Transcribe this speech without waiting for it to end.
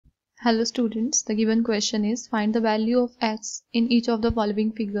Hello students, the given question is find the value of x in each of the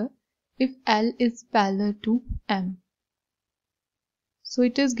following figure if L is parallel to M. So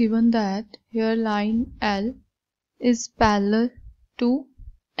it is given that here line L is parallel to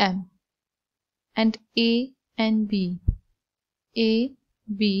M and A and B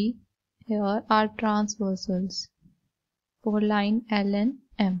here are transversals for line L and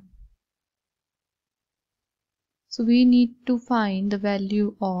M. So we need to find the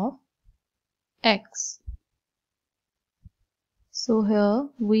value of x. So here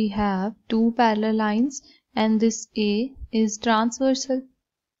we have two parallel lines and this A is transversal.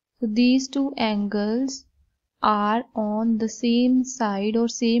 So these two angles are on the same side or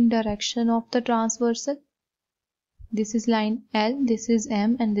same direction of the transversal. This is line L, this is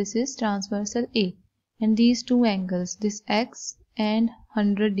M, and this is transversal A. And these two angles, this x and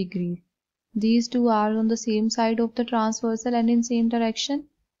 100 degrees, these two are on the same side of the transversal and in same direction.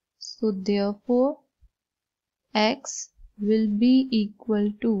 So therefore x will be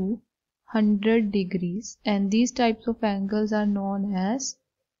equal to 100 degrees, and these types of angles are known as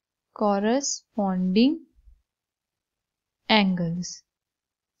corresponding angles.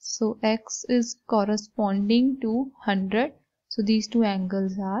 So x is corresponding to 100, so these two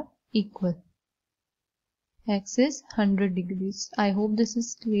angles are equal. X is 100 degrees. I hope this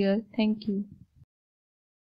is clear. Thank you.